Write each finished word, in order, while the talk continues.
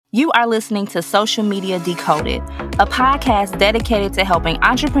You are listening to Social Media Decoded, a podcast dedicated to helping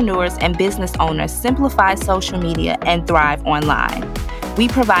entrepreneurs and business owners simplify social media and thrive online. We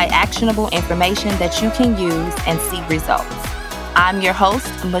provide actionable information that you can use and see results. I'm your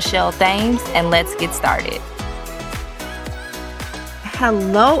host, Michelle Thames, and let's get started.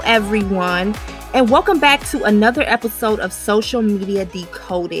 Hello, everyone, and welcome back to another episode of Social Media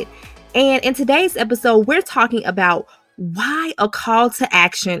Decoded. And in today's episode, we're talking about why a call to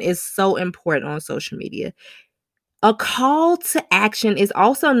action is so important on social media. A call to action is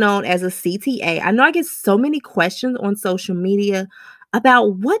also known as a CTA. I know I get so many questions on social media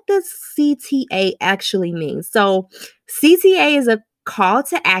about what does CTA actually mean. So CTA is a call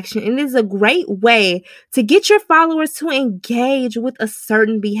to action, and it is a great way to get your followers to engage with a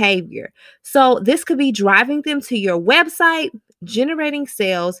certain behavior. So this could be driving them to your website, generating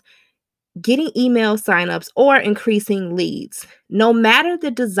sales, getting email signups, or increasing leads. No matter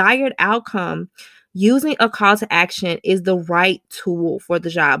the desired outcome, using a call to action is the right tool for the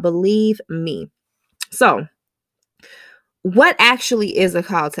job. Believe me. So, what actually is a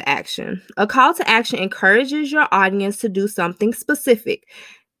call to action? A call to action encourages your audience to do something specific.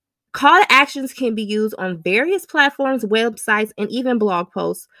 Call to actions can be used on various platforms, websites, and even blog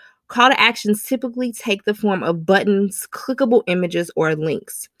posts. Call to actions typically take the form of buttons, clickable images, or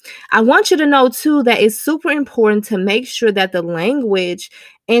links. I want you to know, too, that it's super important to make sure that the language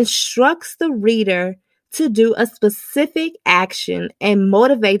instructs the reader to do a specific action and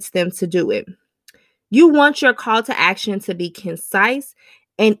motivates them to do it. You want your call to action to be concise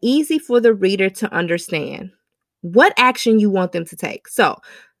and easy for the reader to understand what action you want them to take. So,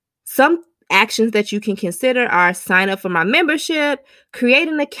 some actions that you can consider are sign up for my membership, create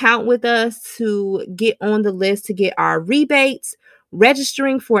an account with us to get on the list to get our rebates,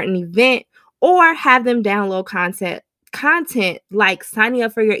 registering for an event, or have them download content like signing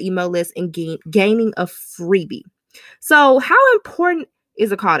up for your email list and gaining a freebie. So how important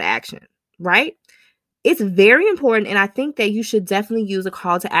is a call to action, right? It's very important, and I think that you should definitely use a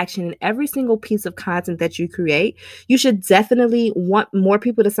call to action in every single piece of content that you create. You should definitely want more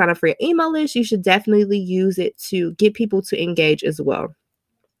people to sign up for your email list. You should definitely use it to get people to engage as well.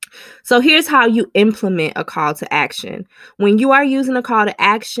 So here's how you implement a call to action. When you are using a call to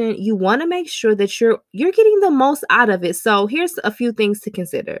action, you want to make sure that you're getting the most out of it. So here's a few things to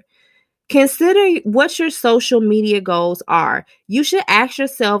consider. Consider what your social media goals are. You should ask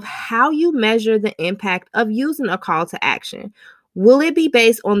yourself how you measure the impact of using a call to action. Will it be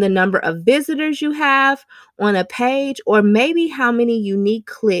based on the number of visitors you have on a page, or maybe how many unique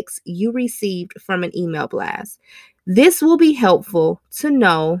clicks you received from an email blast? This will be helpful to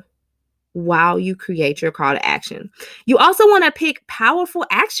know while you create your call to action. You also want to pick powerful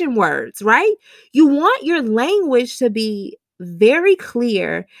action words, right? You want your language to be very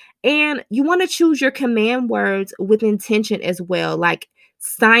clear, and you want to choose your command words with intention as well, like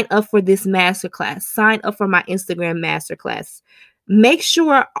sign up for this masterclass, sign up for my Instagram masterclass. Make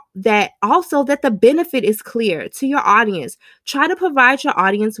sure that also that the benefit is clear to your audience. Try to provide your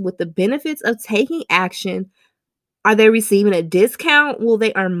audience with the benefits of taking action. Are they receiving a discount? Will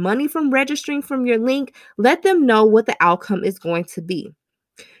they earn money from registering from your link? Let them know what the outcome is going to be.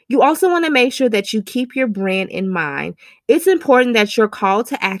 You also want to make sure that you keep your brand in mind. It's important that your call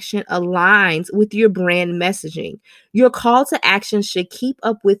to action aligns with your brand messaging. Your call to action should keep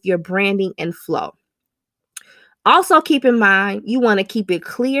up with your branding and flow. Also, keep in mind, you want to keep it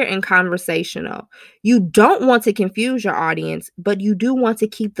clear and conversational. You don't want to confuse your audience, but you do want to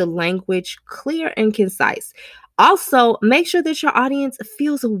keep the language clear and concise. Also, make sure that your audience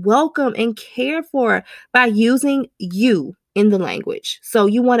feels welcome and cared for by using you in the language. So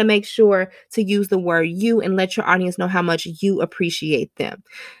you want to make sure to use the word you and let your audience know how much you appreciate them.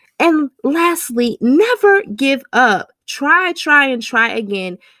 And lastly, never give up. Try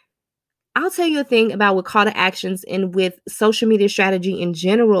again. I'll tell you a thing about with call to actions and with social media strategy in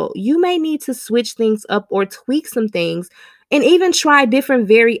general. You may need to switch things up or tweak some things and even try different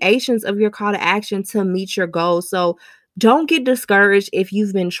variations of your call to action to meet your goals. So don't get discouraged if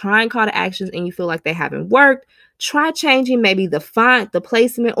you've been trying call to actions and you feel like they haven't worked. Try changing maybe the font, the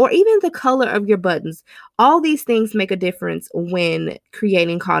placement, or even the color of your buttons. All these things make a difference when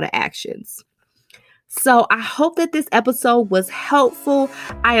creating call to actions. So I hope that this episode was helpful.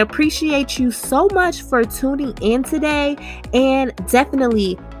 I appreciate you so much for tuning in today, and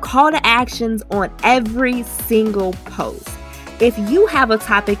definitely call to actions on every single post. If you have a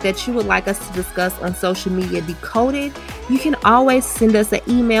topic that you would like us to discuss on Social Media Decoded, you can always send us an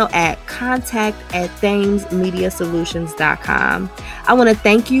email at contact@thamesmediasolutions.com. I want to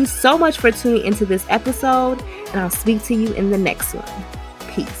thank you so much for tuning into this episode, and I'll speak to you in the next one.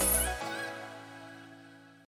 Peace.